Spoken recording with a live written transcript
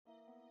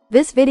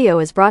This video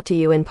is brought to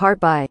you in part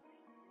by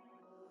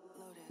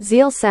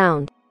Zeal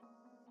Sound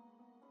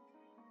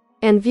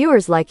and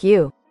viewers like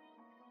you.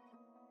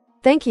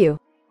 Thank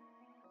you.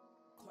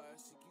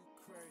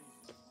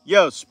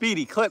 Yo,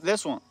 Speedy, clip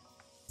this one.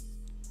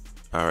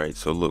 Alright,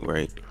 so look,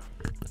 right.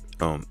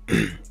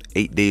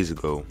 8 days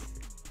ago,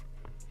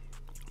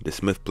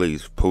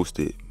 Thesmithplays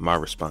posted my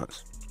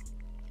response.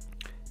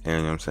 And you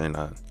know what I'm saying,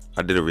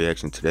 I did a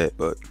reaction to that,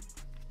 but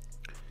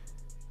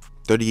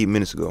 38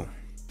 minutes ago,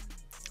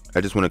 I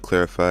just want to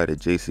clarify that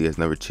JC has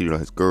never cheated on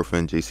his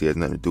girlfriend. JC has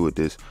nothing to do with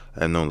this.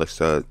 I have known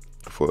Lexify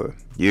for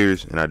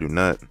years, and I do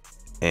not,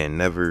 and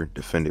never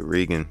defended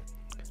Reagan.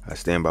 I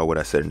stand by what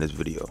I said in this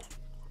video.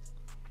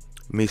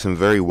 Made some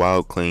very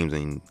wild claims,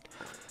 and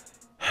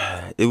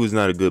it was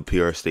not a good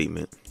PR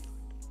statement,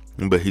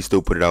 but he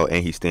still put it out,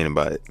 and he's standing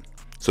by it.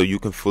 So you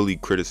can fully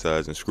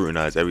criticize and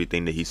scrutinize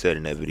everything that he said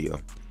in that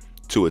video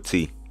to a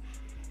T.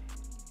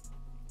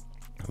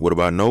 What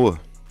about Noah?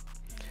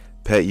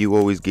 Pat, you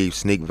always gave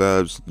snake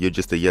vibes. You're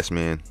just a yes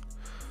man.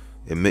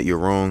 Admit you're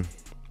wrong.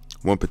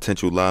 One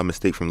potential lie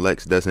mistake from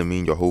Lex doesn't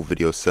mean your whole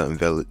video is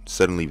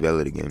suddenly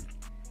valid again.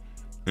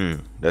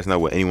 That's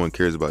not what anyone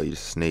cares about. You're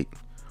just a snake.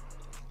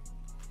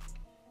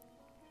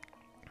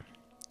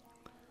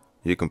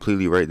 You're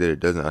completely right that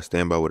it doesn't. I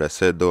stand by what I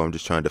said, though. I'm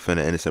just trying to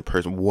defend an innocent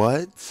person.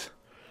 What?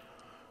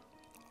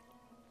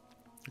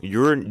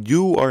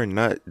 You are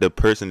not the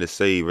person to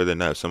say whether or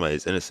not somebody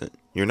is innocent.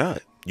 You're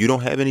not. You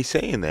don't have any say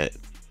in that.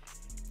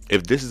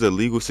 If this is a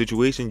legal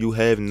situation, you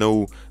have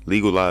no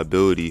legal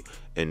liability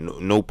and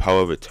no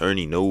power of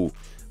attorney, no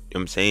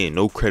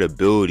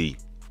credibility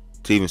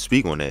to even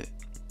speak on that.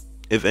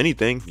 If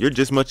anything, you're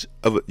just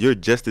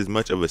as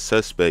much of a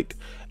suspect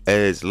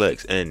as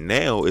Lex. And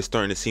now it's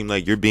starting to seem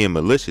like you're being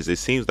malicious. It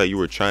seems like you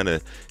were trying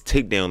to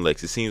take down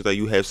Lex. It seems like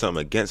you have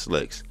something against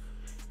Lex,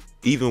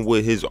 even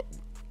with his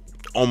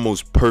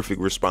almost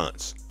perfect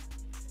response. You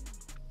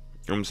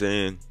know what I'm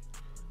saying?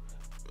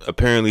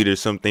 Apparently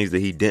there's some things that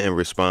he didn't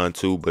respond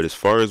to, but as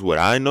far as what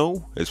I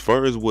know, as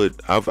far as what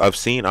I've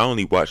seen, I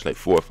only watched like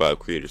 4 or 5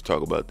 creators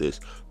talk about this,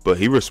 but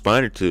he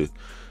responded to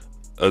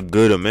a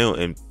good amount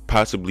and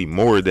possibly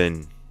more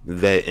than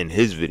that in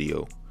his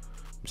video.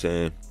 I'm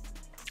saying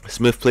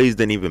Thesmithplays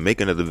didn't even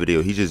make another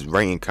video. He just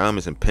writing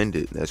comments and pinned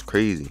it. That's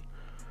crazy.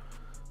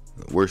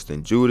 Worse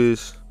than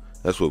Judas.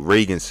 That's what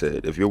Reagan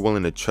said. If you're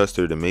willing to trust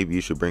her, then maybe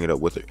you should bring it up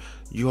with her.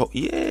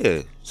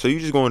 Yeah. So you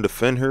just going to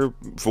defend her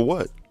for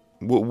what?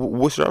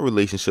 What's our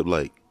relationship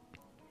like?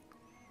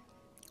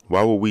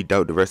 Why would we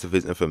doubt the rest of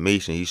his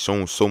information? He's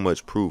shown so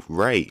much proof.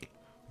 Right.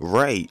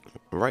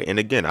 And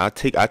again, I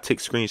take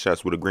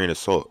screenshots with a grain of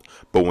salt.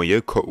 But when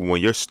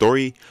your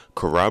story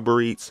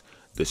corroborates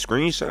the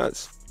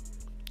screenshots,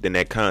 then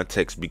that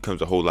context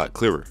becomes a whole lot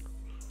clearer.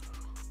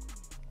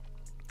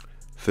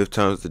 5th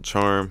time's the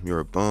charm. You're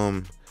a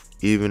bum.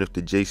 Even if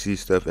the JC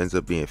stuff ends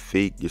up being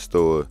fake, you're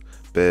still a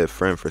bad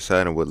friend for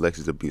siding with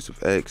Lex's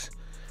abusive ex.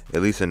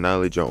 At least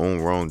acknowledge your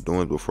own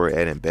wrongdoings before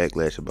adding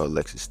backlash about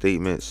Lex's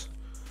statements.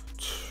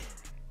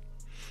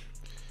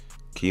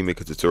 Can you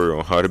make a tutorial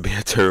on how to be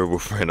a terrible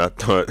friend? I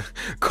thought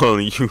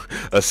calling you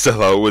a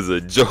sellout was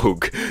a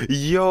joke.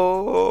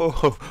 Yo,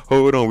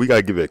 hold on. We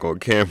gotta get back on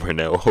camera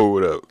now.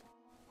 Hold up.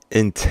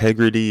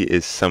 Integrity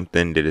is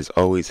something that is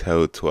always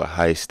held to a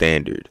high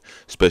standard,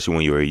 especially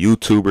when you're a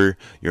YouTuber,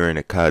 you're in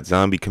a COD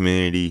zombie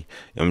community. You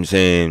know what I'm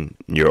saying?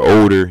 You're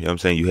older. You know what I'm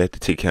saying? You have to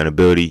take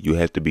accountability. You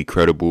have to be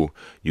credible.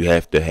 You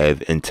have to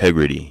have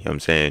integrity. You know what I'm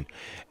saying?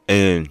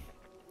 And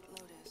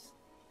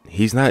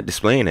he's not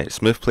displaying that.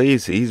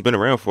 Thesmithplays, he's been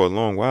around for a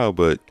long while,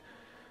 but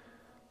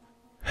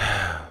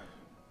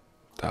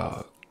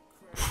dog.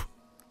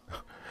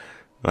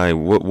 Like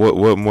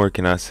what more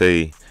can I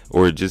say?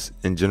 Or just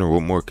in general,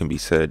 what more can be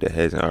said that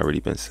hasn't already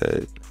been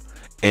said?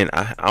 And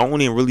I don't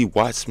even really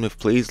watch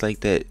Thesmithplays like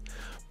that,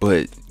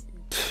 but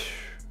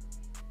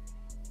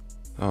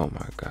oh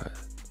my god,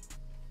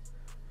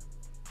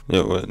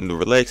 the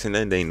relaxing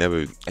end ain't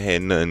never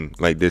had nothing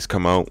like this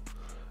come out.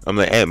 I'm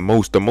like, at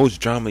most, the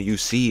most drama you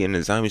see in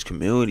the zombies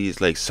community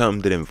is like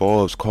something that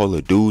involves Call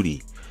of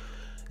Duty.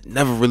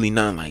 Never really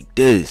nothing like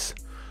this.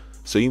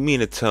 So you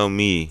mean to tell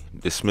me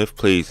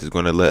Thesmithplays is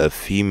gonna let a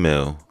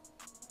female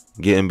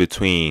get in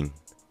between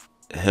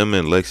him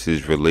and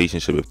Lex's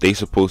relationship? If they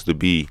supposed to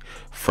be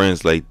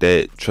friends like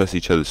that, trust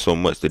each other so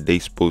much that they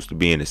supposed to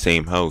be in the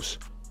same house,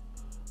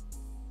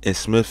 and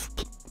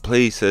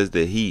Thesmithplays says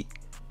that he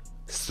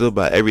stood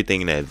by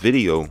everything in that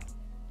video,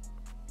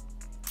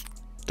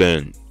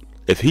 then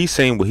if he's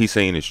saying what he's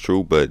saying is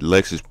true, but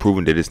Lex is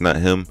proving that it's not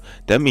him,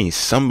 that means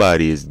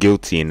somebody is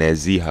guilty in that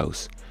Z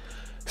house.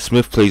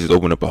 Thesmithplays is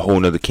opening up a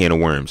whole nother can of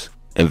worms.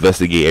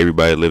 Investigate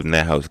everybody that lived in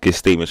that house. Get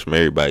statements from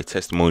everybody.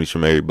 Testimonies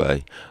from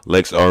everybody.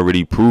 Lex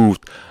already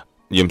proved,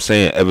 you know what I'm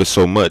saying, ever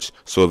so much.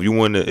 So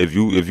if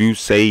you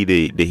say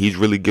that he's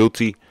really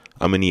guilty,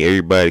 I'm gonna need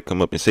everybody to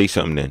come up and say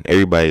something. Then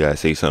everybody gotta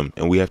say something,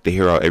 and we have to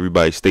hear out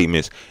everybody's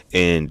statements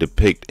and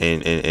depict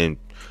and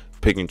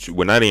pick and choose.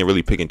 We're not even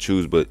really pick and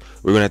choose, but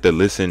we're gonna have to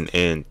listen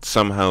and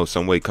somehow,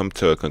 some way, come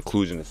to a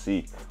conclusion to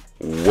see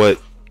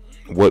what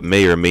what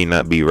may or may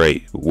not be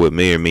right, what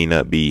may or may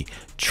not be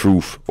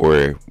truth,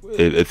 or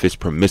if it's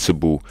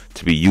permissible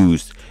to be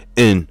used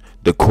in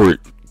the court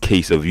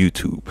case of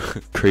YouTube.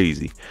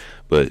 Crazy.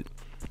 But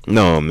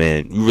no,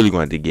 man, you really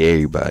want to get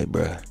everybody,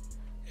 bruh.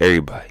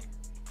 Everybody.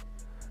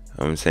 You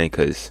know what I'm saying?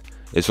 Because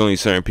it's only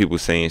certain people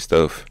saying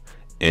stuff,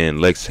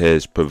 and Lex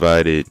has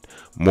provided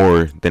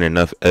more than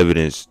enough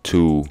evidence to,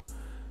 you know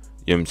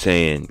what I'm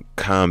saying,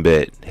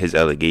 combat his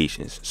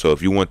allegations. So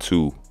if you want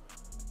to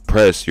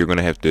press, you're going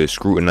to have to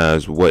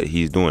scrutinize what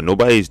he's doing.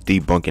 Nobody's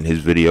debunking his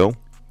video.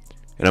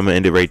 And I'm going to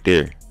end it right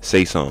there.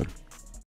 Say something.